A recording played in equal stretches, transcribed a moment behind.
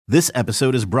This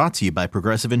episode is brought to you by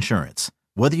Progressive Insurance.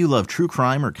 Whether you love true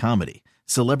crime or comedy,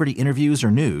 celebrity interviews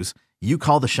or news, you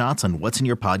call the shots on what's in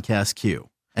your podcast queue.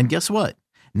 And guess what?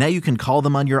 Now you can call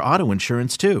them on your auto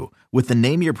insurance too with the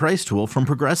Name Your Price tool from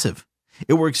Progressive.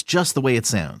 It works just the way it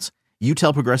sounds. You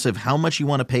tell Progressive how much you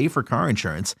want to pay for car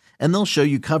insurance, and they'll show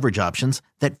you coverage options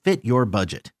that fit your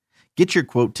budget. Get your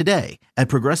quote today at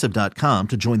Progressive.com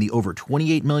to join the over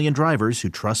 28 million drivers who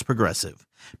trust Progressive.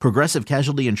 Progressive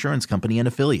Casualty Insurance Company and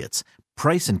Affiliates.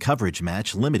 Price and coverage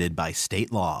match limited by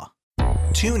state law.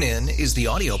 TuneIn is the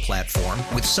audio platform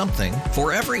with something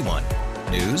for everyone.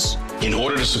 News. In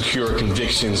order to secure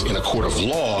convictions in a court of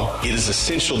law, it is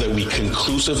essential that we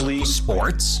conclusively.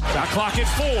 Sports. Shot clock at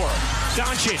 4.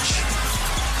 Doncic.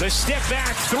 The step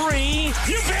back 3.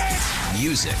 You bet.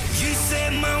 Music. You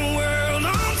set my world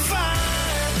on fire.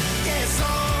 Yes,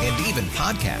 and even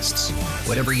podcasts.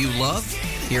 Whatever you love,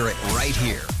 hear it right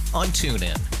here on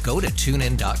TuneIn. Go to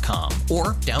TuneIn.com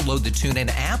or download the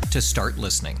TuneIn app to start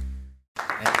listening.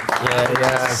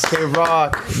 Yeah,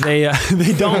 K-Rock. They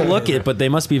don't look it, but they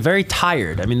must be very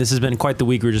tired. I mean, this has been quite the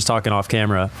week. We were just talking off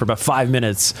camera for about 5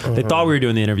 minutes. They thought we were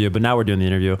doing the interview, but now we're doing the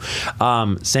interview.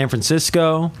 San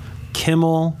Francisco,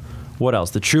 Kimmel, what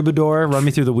else? The Troubadour. Run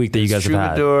me through the week that you guys have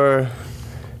had. Troubadour,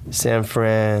 San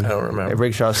Fran. I don't remember.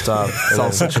 Rickshaw Stop. It's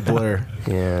all such a blur.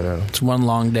 Yeah, I know. It's one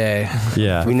long day.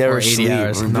 Yeah. We never 80 sleep.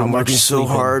 hours. We've Not been much working so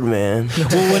sleeping. hard, man.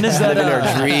 Well, when is that? Living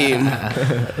our dream.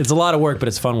 It's a lot of work, but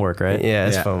it's fun work, right? Yeah,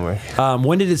 it's fun work.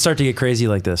 When did it start to get crazy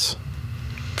like this?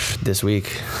 This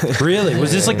week. Really?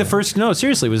 Was this like the first? No,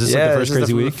 seriously. Was this like the first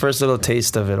crazy week? First little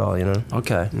taste of it all, you know?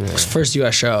 Okay. Yeah. First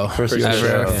U.S. show. First US ever.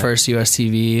 show. First U.S.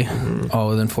 TV, all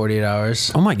within 48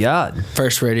 hours. Oh my God.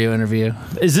 First radio interview.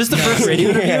 Is this the first radio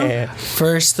interview? Yeah.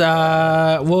 First,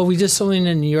 well, we did something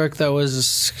in New York that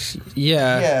was,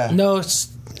 no, it's,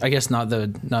 I guess not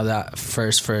that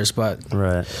first, but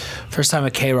Right. first time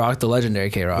at K-Rock, the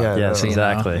legendary K-Rock. Yeah, Yes, So, you know.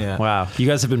 exactly. Wow. You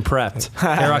guys have been prepped.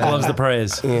 K-Rock loves the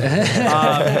praise.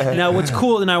 Now, what's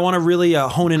cool, and I want to really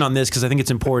hone in on this because I think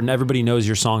it's important. Everybody knows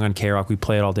your song on K-Rock. We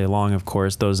play it all day long, of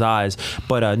course, Those Eyes.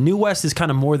 But New West is kind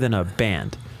of more than a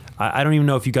band. I don't even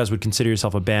know if you guys would consider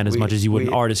yourself a band as much as you would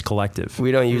an artist collective.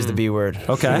 We don't use the B word.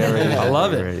 Okay. I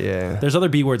love it. Yeah. There's other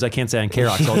B words I can't say on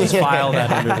K-Rock, so I'll just file that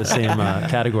under the same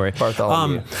category.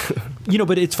 Bartholomew.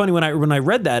 But it's funny, when I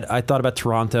read that, I thought about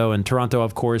Toronto, and Toronto,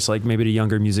 of course, like maybe to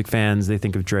younger music fans, they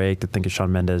think of Drake, they think of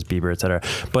Shawn Mendes, Bieber, etc.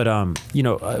 But,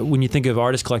 when you think of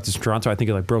artist collectives from Toronto, I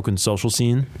think of like Broken Social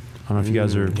Scene. I don't know if you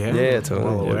guys are... Yeah,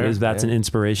 totally. Is that's an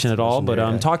inspiration at all?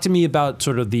 But talk to me about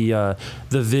sort of the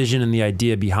vision and the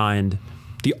idea behind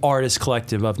the artist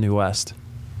collective of New West.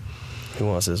 Who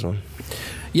wants this one?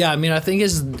 Yeah, I mean, I think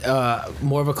it's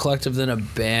more of a collective than a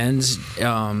band.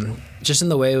 Just in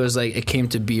the way it was like it came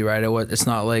to be, right? It's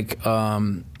not like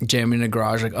jamming in a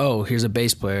garage, like, oh, here's a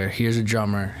bass player, here's a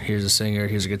drummer, here's a singer,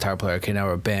 here's a guitar player. Okay, now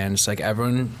we're a band. It's like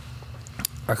everyone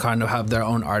are kind of have their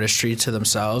own artistry to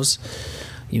themselves.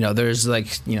 There's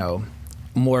like,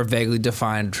 more vaguely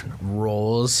defined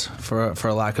roles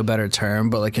for lack of a better term,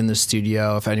 but like in the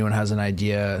studio, if anyone has an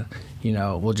idea,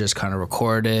 we'll just kind of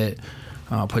record it,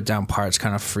 put down parts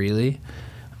kind of freely.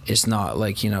 It's not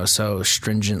like, so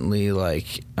stringently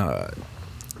like a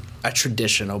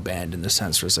traditional band in the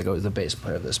sense where it's like, oh, the bass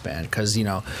player of this band. Because,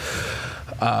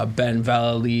 Ben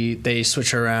Valley, they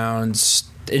switch around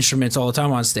instruments all the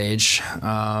time on stage.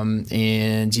 And,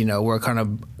 we're kind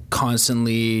of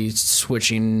constantly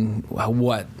switching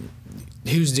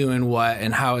who's doing what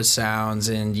and how it sounds.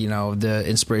 And, the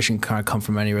inspiration kind of come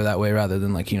from anywhere that way rather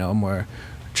than like, a more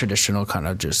traditional kind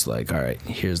of just like, all right,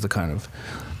 here's the kind of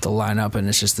the lineup, and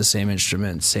it's just the same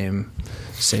instrument, same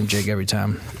jig every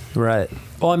time. Right.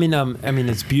 Well, I mean,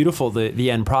 it's beautiful,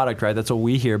 the end product, right? That's what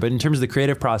we hear. But in terms of the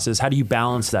creative process, how do you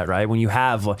balance that, right? When you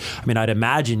have, I'd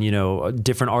imagine,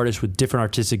 different artists with different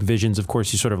artistic visions. Of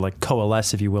course, you sort of like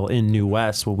coalesce, if you will, in New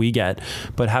West, what we get.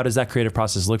 But how does that creative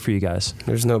process look for you guys?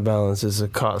 There's no balance. It's a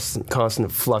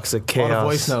constant flux of chaos. A lot of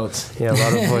voice notes. Yeah,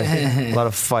 a lot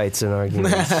of fights and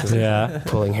arguments. Yeah.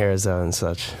 Pulling hairs out and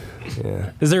such. Yeah.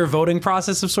 Is there a voting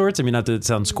process of sorts? I mean, not to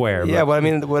sound square. Yeah, but I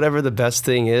mean, whatever the best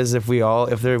thing is, if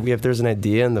there's an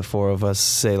idea and the four of us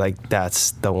say like that's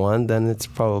the one, then it's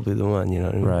probably the one. You know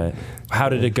what I mean? Right. How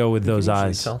did it go with Those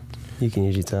Eyes? You can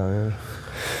usually tell. Yeah.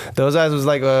 Those Eyes was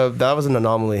like that was an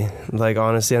anomaly. Like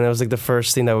honestly, and it was like the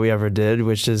first thing that we ever did,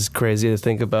 which is crazy to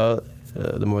think about.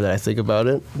 The more that I think about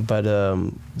it, but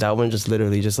that one just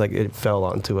literally just like it fell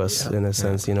onto us in a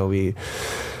sense. We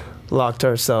locked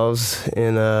ourselves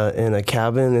in a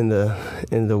cabin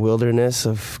in the wilderness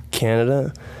of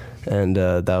Canada, and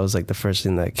that was like the first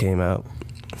thing that came out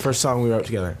First song we wrote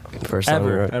together. First song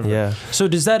we wrote. Yeah. So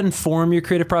does that inform your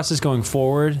creative process going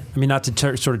forward? I mean, not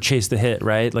to sort of chase the hit,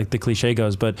 right? Like the cliche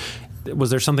goes, but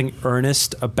was there something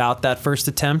earnest about that first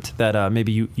attempt that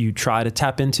maybe you try to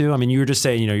tap into? I mean, you were just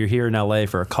saying, you're here in LA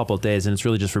for a couple of days and it's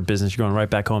really just for business. You're going right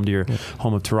back home to your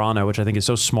home of Toronto, which I think is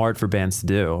so smart for bands to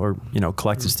do, or,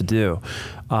 collectives to do.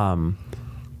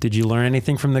 Did you learn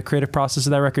anything from the creative process of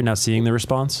that record? Now seeing the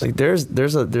response, like there's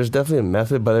definitely a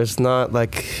method, but it's not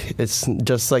like it's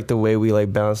just like the way we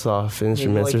like bounce off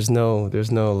instruments. There's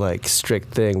no like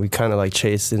strict thing. We kind of like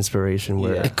chase inspiration.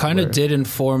 It kind of did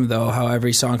inform though how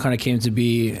every song kind of came to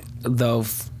be, though,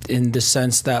 in the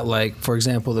sense that, like, for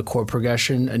example, the chord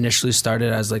progression initially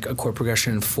started as like a chord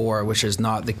progression in 4, which is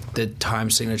not the time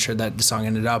signature that the song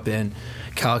ended up in.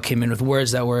 Cal came in with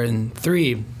words that were in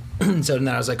 3. So then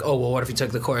I was like, oh, well, what if you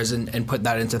took the chords and put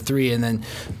that into 3, and then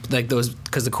like those,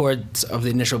 because the chords of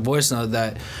the initial voice note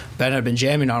that Ben had been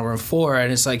jamming on were in 4,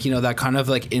 and it's like, that kind of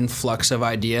like influx of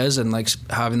ideas and like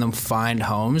having them find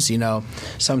homes.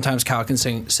 Sometimes Cal can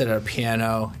sit at a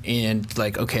piano and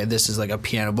like, okay, this is like a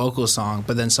piano vocal song,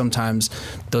 but then sometimes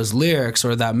those lyrics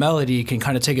or that melody can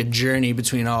kind of take a journey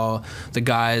between all the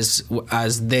guys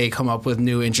as they come up with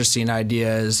new interesting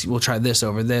ideas. We'll try this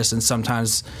over this, and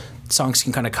sometimes songs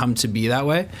can kind of come to be that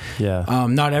way. Yeah.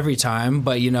 Not every time,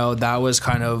 but that was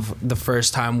kind of the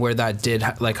first time where that did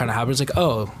like kind of happen. It's like,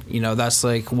 oh, that's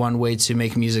like one way to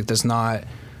make music it's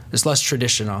less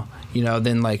traditional,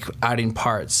 than like adding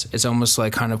parts. It's almost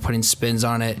like kind of putting spins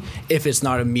on it. If it's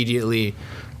not immediately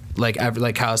like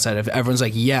Kyle said, if everyone's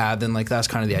like, yeah, then like that's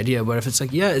kind of the idea. But if it's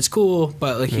like, yeah, it's cool,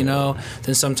 but like,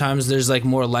 then sometimes there's like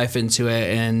more life into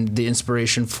it, and the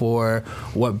inspiration for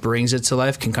what brings it to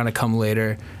life can kind of come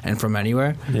later and from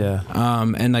anywhere. Yeah.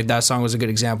 And like that song was a good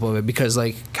example of it, because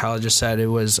like Kyle just said, it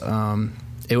was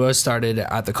started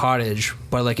at the cottage,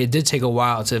 but like it did take a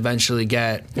while to eventually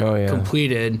get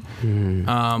completed.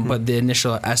 But the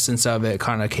initial essence of it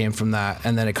kind of came from that,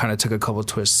 and then it kind of took a couple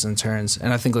twists and turns.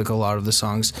 And I think like a lot of the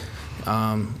songs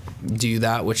do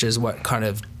that, which is what kind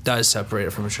of does separate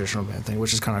it from a traditional band thing,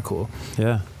 which is kind of cool.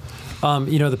 Yeah.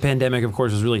 The pandemic, of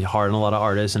course, was really hard on a lot of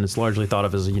artists, and it's largely thought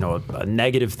of as, a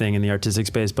negative thing in the artistic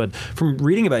space. But from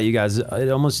reading about you guys,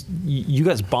 you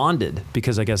guys bonded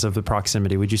because, I guess, of the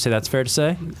proximity. Would you say that's fair to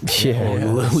say?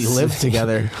 Yeah. We lived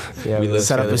together. We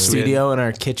set up a studio in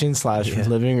our kitchen /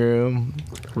 living room,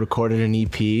 recorded an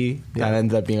EP. That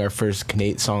ended up being our first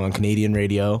song on Canadian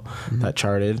radio that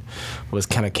charted.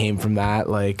 Came from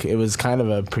that. Like, it was kind of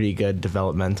a pretty good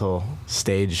developmental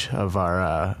stage of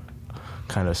our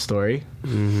kind of story.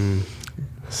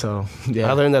 So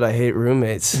I learned that I hate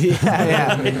roommates.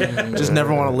 Just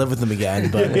never want to live with them again.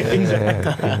 But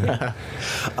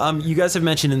you guys have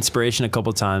mentioned inspiration a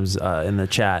couple times in the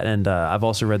chat, and I've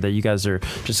also read that you guys are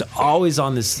just always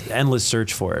on this endless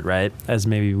search for it, right? As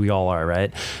maybe we all are,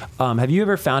 right? Have you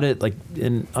ever found it like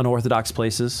in unorthodox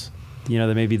places?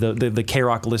 That maybe the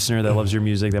K-Rock listener that loves your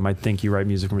music that might think you write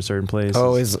music from a certain place.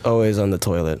 Always on the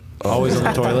toilet. Always on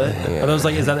the toilet. Are those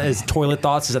like is toilet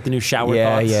thoughts? Is that the new shower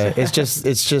thoughts? Yeah. It's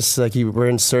just like we're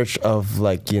in search of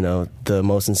like the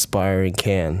most inspiring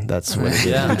can. That's what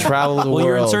we travel the world. Well,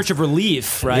 you're in search of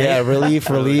relief, right? Yeah, relief,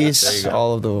 release,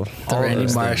 all of the.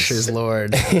 Randy Marsh's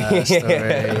Lord story.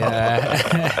 Yeah.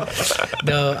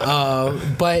 No,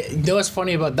 but what's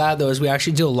funny about that though is we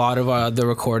actually do a lot of the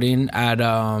recording at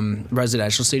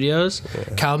residential studios.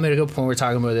 Cal made a good point. We were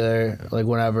talking about there like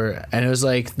whenever, and it was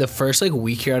like the first like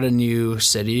week you're at a new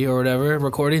city or whatever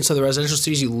recording. So the residential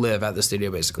studios, you live at the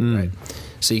studio basically, right?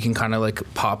 So you can kind of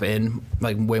like pop in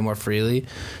like way more freely.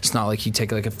 It's not like you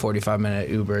take like a 45-minute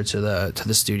Uber to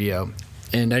the studio.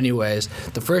 And anyways,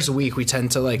 the first week we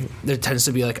tend to like, there tends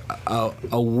to be like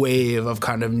a wave of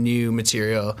kind of new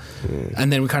material,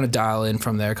 and then we kind of dial in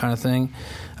from there kind of thing.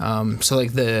 So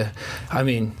like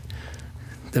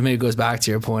that maybe goes back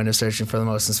to your point of searching for the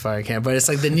most inspiring camp, but it's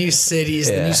like the new cities,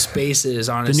 the new spaces,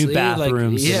 honestly. The new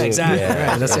bathrooms. Like, exactly.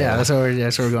 Right. That's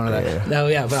where we're going with that. No,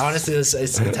 but honestly,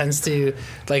 it tends to,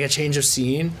 like a change of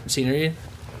scenery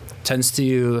tends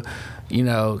to,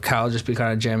 Kyle just be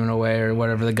kind of jamming away or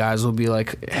whatever. The guys will be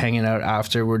like hanging out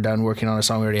after we're done working on a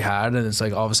song we already had, and it's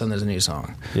like all of a sudden there's a new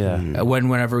song. Yeah.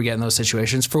 Whenever we get in those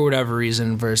situations, for whatever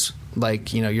reason, versus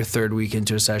like, your third week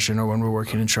into a session or when we're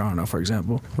working in Toronto, for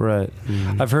example. Right.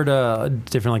 I've heard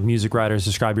different like music writers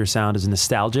describe your sound as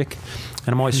nostalgic, and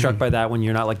I'm always struck by that when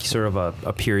you're not like sort of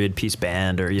a period piece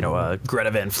band or, a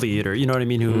Greta Van Fleet or, you know what I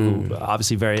mean, who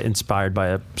obviously very inspired by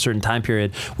a certain time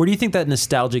period. Where do you think that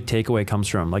nostalgic takeaway comes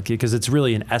from? Like, because it's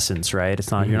really an essence, right?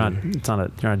 It's not, you're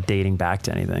not dating back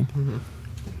to anything.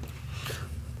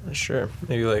 Sure.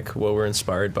 Maybe like what we're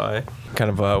inspired by. Kind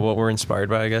of what we're inspired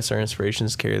by, I guess. Our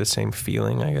inspirations carry the same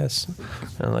feeling, I guess.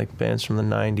 Like bands from the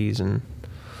 90s and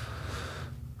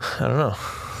I don't know.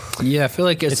 Yeah, I feel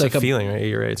like it's like a feeling, right?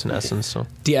 You're right. It's an essence. So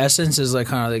the essence is like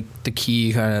kind of like the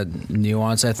key kind of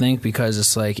nuance, I think, because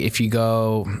it's like if you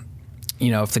go,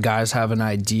 if the guys have an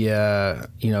idea,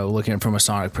 looking at it from a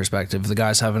sonic perspective, if the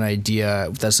guys have an idea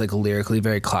that's like lyrically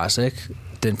very classic,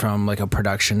 then from like a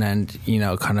production end,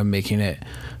 kind of making it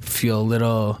feel a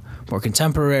little more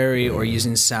contemporary or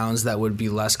using sounds that would be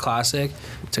less classic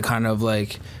to kind of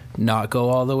like not go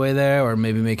all the way there or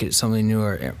maybe make it something new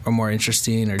or more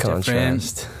interesting or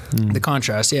contrast. Different. The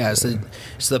contrast, yeah,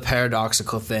 it's the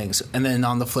paradoxical things. And then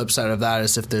on the flip side of that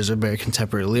is if there's a very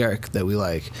contemporary lyric that we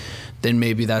like, then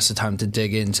maybe that's the time to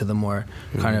dig into the more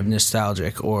kind of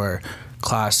nostalgic or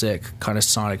classic kind of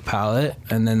sonic palette,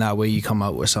 and then that way you come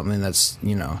up with something that's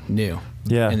new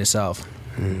in itself.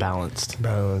 Balanced.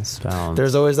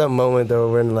 There's always that moment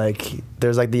though when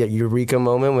there's like the eureka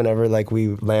moment whenever like we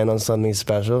land on something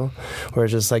special where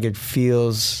it's just like it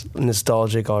feels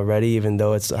nostalgic already even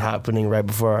though it's happening right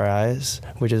before our eyes,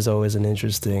 which is always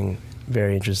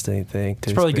very interesting thing to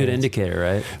It's probably a good experience. indicator,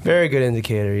 right? Very good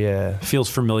indicator, yeah. Feels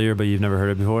familiar, but you've never heard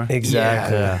it before?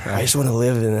 Exactly. Yeah. I just want to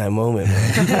live in that moment,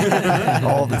 man.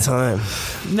 All the time.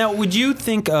 Now, would you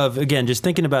think of, again, just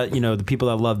thinking about, the people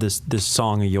that love this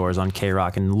song of yours on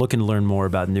K-Rock and looking to learn more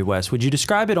about New West, would you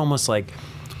describe it almost like,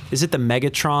 is it the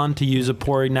Megatron, to use a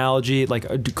poor analogy?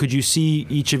 Like, could you see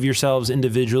each of yourselves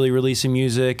individually releasing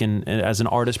music and as an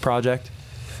artist project?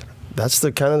 That's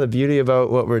the kind of the beauty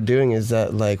about what we're doing is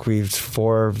that like we've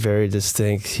 4 very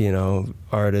distinct,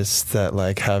 artists that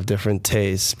like have different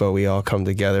tastes, but we all come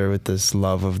together with this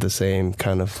love of the same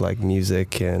kind of like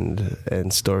music and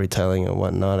storytelling and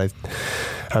whatnot.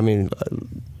 I mean,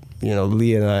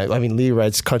 Lee and Lee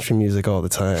writes country music all the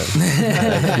time.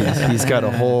 He's got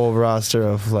a whole roster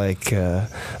of like of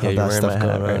that stuff going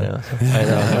on right now. I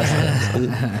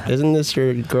know. Isn't this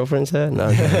your girlfriend's hat? No.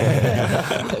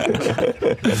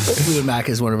 Fleetwood Mac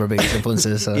is one of our biggest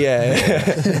influences. So.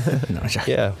 Yeah. No, sure.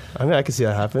 Yeah. I mean, I can see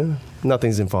that happen.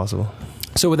 Nothing's impossible.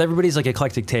 So with everybody's like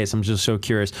eclectic taste, I'm just so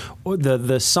curious.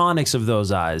 The sonics of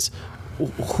those eyes,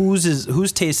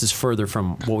 whose taste is further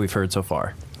from what we've heard so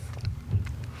far?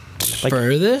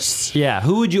 Furthest? Yeah.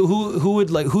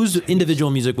 Whose individual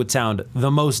music would sound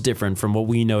the most different from what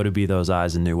we know to be those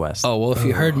eyes in New West? Oh, well, if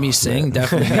you heard me sing,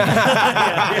 definitely.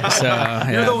 So,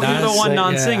 you're the one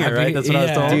non-singer, right? That's what I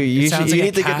was told. Dude, you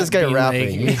need to get this guy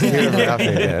rapping. You need to hear him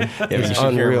rapping, man. It's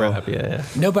unreal. Yeah.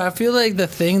 No, but I feel like the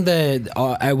thing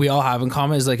that we all have in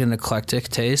common is like an eclectic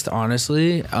taste,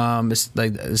 honestly. It's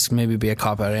like, this maybe be a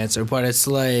cop-out answer, but it's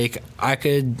like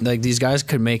these guys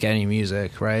could make any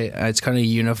music, right? It's kind of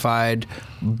unified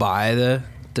by the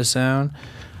sound.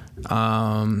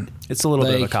 It's a little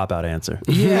bit of a cop-out answer.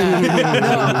 Yeah.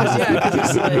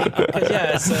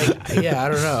 It's like, I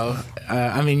don't know.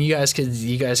 I mean, you guys could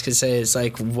say it's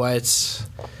like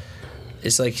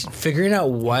it's like figuring out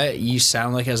what you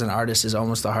sound like as an artist is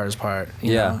almost the hardest part.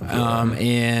 You know?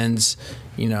 And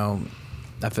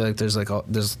I feel like that's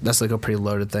like a pretty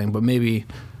loaded thing, but maybe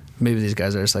these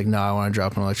guys are just like, no, I want to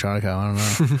drop an electronica. I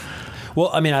don't know. Well,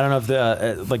 I mean, I don't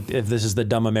know if this is the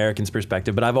dumb American's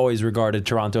perspective, but I've always regarded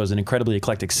Toronto as an incredibly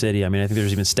eclectic city. I mean, I think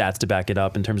there's even stats to back it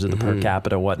up in terms of the per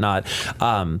capita whatnot.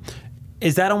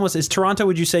 Is Toronto,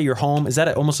 would you say, your home? Is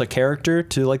that almost a character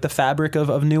to like the fabric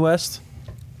of New West?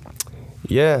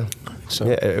 Yeah.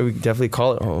 Yeah, we definitely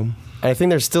call it home. I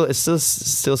think it's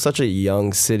still such a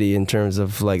young city in terms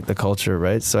of like the culture,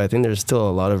 right? So I think there's still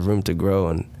a lot of room to grow,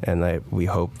 and we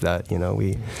hope that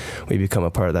we become a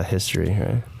part of that history,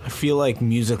 right? I feel like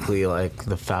musically, like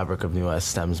the fabric of New West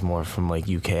stems more from like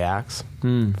UK acts,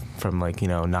 from like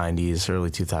 90s,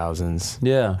 early 2000s.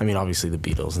 Yeah, I mean obviously the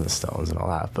Beatles and the Stones and all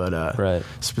that, but right.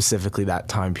 Specifically that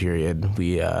time period,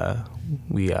 we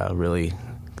really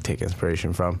take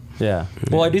inspiration from. Yeah.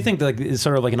 Well, I do think that it's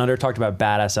sort of like an under-talked about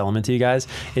badass element to you guys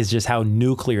is just how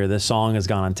nuclear this song has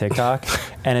gone on TikTok.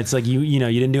 And it's like, you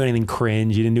didn't do anything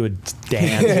cringe. You didn't do a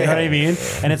dance. You know what I mean?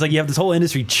 And it's like you have this whole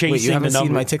industry chasing Wait, you haven't the number.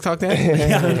 seen my TikTok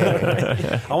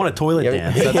dance? I want a toilet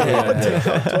dance.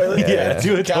 That's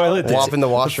do a toilet dance. Wop in the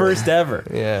washroom. The first ever.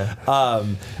 Yeah.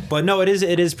 But no, it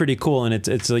is pretty cool. And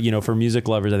it's for music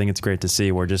lovers, I think it's great to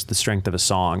see where just the strength of a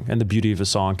song and the beauty of a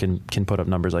song can put up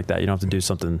numbers like that. You don't have to do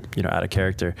something out of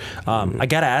character. I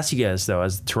gotta ask you guys though,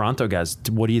 as Toronto guys,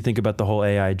 what do you think about the whole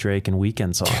AI Drake and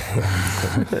Weeknd song?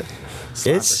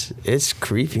 It's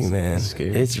creepy, man.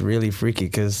 It's really freaky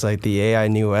because like the AI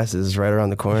new S is right around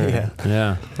the corner.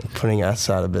 Yeah. Putting us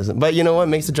out of business. But you know what?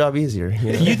 Makes the job easier.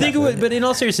 You know? You think it would, but in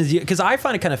all seriousness, because I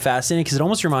find it kind of fascinating because it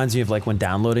almost reminds me of like when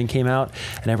downloading came out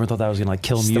and everyone thought that was going to like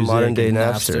kill music. The modern day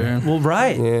Napster. Well,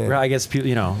 right. I guess,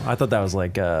 I thought that was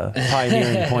like a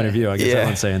pioneering point of view. I guess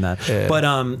everyone's saying that. Yeah.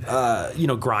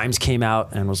 But, Grimes came out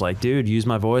and was like, dude, use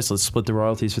my voice. Let's split the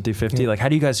royalties 50-50. Yeah. Like, how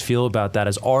do you guys feel about that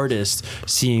as artists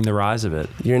seeing the rise of it?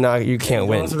 You can't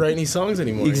win. You don't write any songs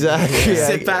anymore. Exactly.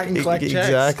 Sit back and collect checks.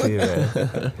 Exactly,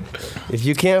 man. If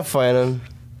you can't fight them,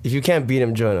 if you can't beat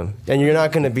them, join them. And you're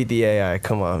not going to beat the AI.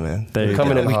 Come on, man. They're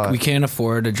coming in hot. We can't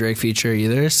afford a Drake feature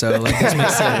either, so like this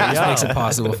makes it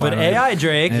possible. But AI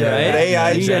Drake, right? But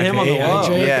AI you get him on the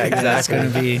wall. Yeah, exactly. That's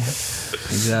going to be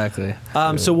exactly.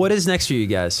 So what is next for you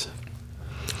guys?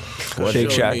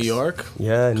 Shake Shack, New York.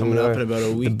 Yeah, coming up in about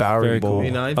a week. The Bowery Bowl.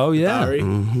 Cool. Oh yeah,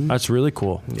 That's really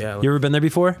cool. Yeah, you ever been there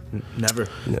before? Never.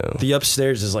 No. The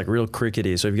upstairs is like real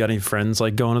crickety. So have you got any friends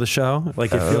like going to the show?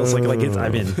 Like it feels like it's. I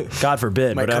mean, God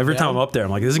forbid, but every time I'm up there, I'm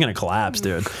like, this is gonna collapse,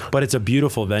 dude. But it's a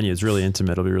beautiful venue. It's really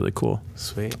intimate. It'll be really cool.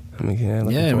 Sweet. And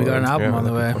we got an album on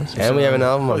the way. And we have an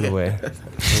album on the way.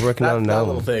 We're working on an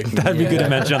album. That'd be good to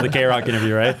mention on the K-Rock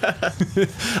interview, right?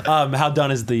 How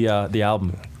done is the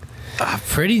album?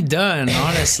 Pretty done,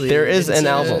 honestly. There is an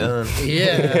album.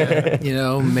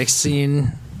 Yeah. Mixing,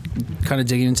 kind of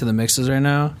digging into the mixes right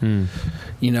now.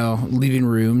 Leaving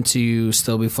room to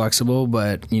still be flexible,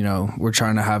 but, we're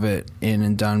trying to have it in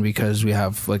and done because we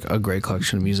have, like, a great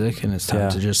collection of music, and it's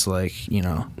time to just, like,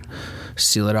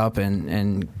 seal it up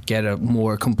and get a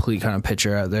more complete kind of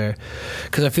picture out there.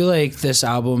 Because I feel like this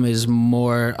album is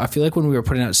more... I feel like when we were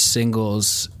putting out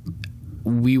singles,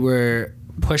 we were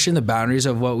pushing the boundaries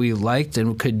of what we liked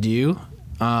and could do.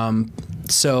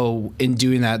 So in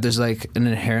doing that, there's like an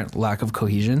inherent lack of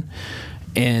cohesion.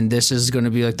 And this is going to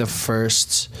be like the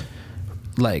first,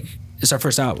 it's our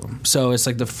first album. So it's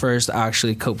like the first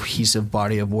actually cohesive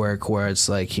body of work where it's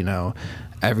like,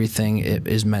 everything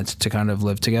is meant to kind of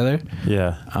live together.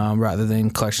 Yeah. Rather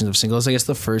than collections of singles. I guess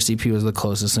the first EP was the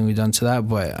closest thing we've done to that,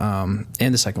 but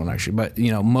and the second one actually. But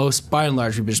by and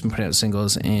large, we've just been putting out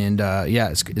singles, and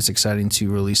it's exciting to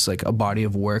release like a body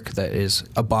of work that is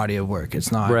a body of work.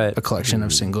 It's not a collection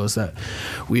of singles that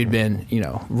we had been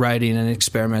writing and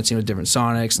experimenting with different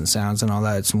sonics and sounds and all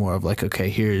that. It's more of like, okay,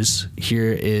 here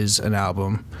is an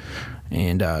album,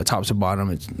 and top to bottom,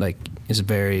 it's like is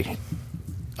very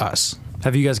us.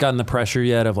 Have you guys gotten the pressure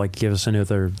yet of like, give us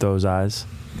another Those Eyes?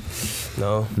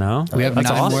 No. We have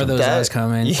 9 more of those eyes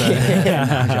coming.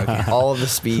 Yeah. All of the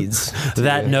speeds.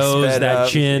 That nose, that up.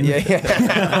 Chin. Yeah.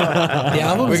 The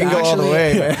album we can go all the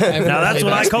way, man. Now that's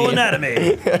what I call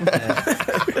anatomy.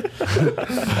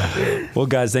 Well,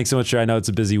 guys, thanks so much. I know it's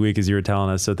a busy week, as you were telling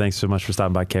us, so thanks so much for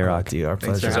stopping by K-Rock. Dude, our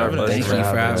pleasure. Thank you for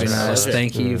having us.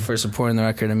 Thank you for supporting the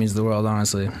record. It means the world,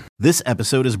 honestly. This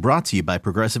episode is brought to you by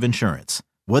Progressive Insurance.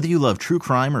 Whether you love true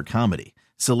crime or comedy,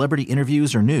 celebrity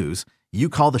interviews or news, you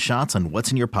call the shots on what's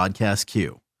in your podcast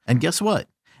queue. And guess what?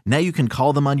 Now you can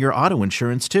call them on your auto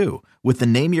insurance too with the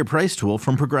Name Your Price tool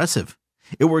from Progressive.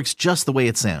 It works just the way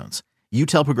it sounds. You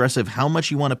tell Progressive how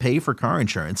much you want to pay for car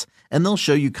insurance, and they'll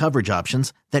show you coverage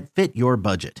options that fit your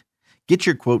budget. Get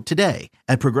your quote today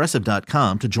at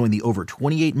Progressive.com to join the over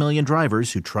 28 million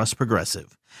drivers who trust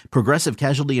Progressive. Progressive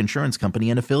Casualty Insurance Company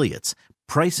and Affiliates.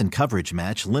 Price and coverage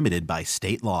match limited by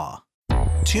state law.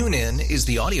 TuneIn is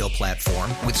the audio platform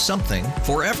with something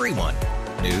for everyone.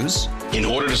 News. In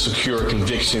order to secure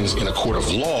convictions in a court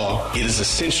of law, it is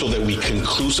essential that we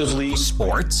conclusively.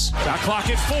 Sports. Shot clock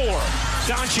at 4.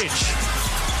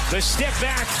 Doncic. The step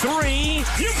back 3.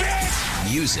 You bet.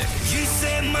 Music. You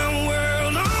set my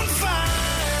world on fire.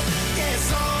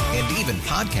 Yes, and even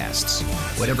podcasts.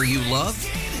 Whatever you love,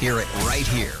 hear it right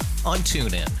here on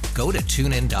TuneIn. Go to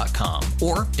TuneIn.com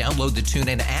or download the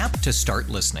TuneIn app to start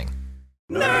listening.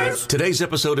 Nerds. Today's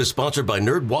episode is sponsored by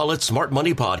NerdWallet's Smart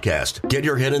Money Podcast. Get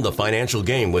your head in the financial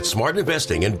game with smart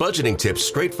investing and budgeting tips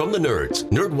straight from the nerds.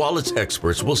 NerdWallet's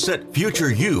experts will set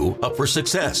future you up for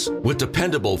success with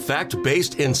dependable,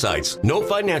 fact-based insights. No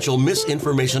financial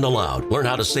misinformation allowed. Learn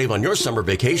how to save on your summer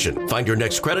vacation, find your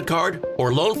next credit card,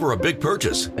 or loan for a big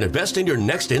purchase, and invest in your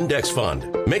next index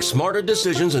fund. Make smarter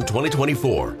decisions in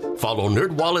 2024. Follow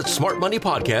NerdWallet's Smart Money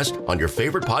Podcast on your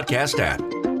favorite podcast app.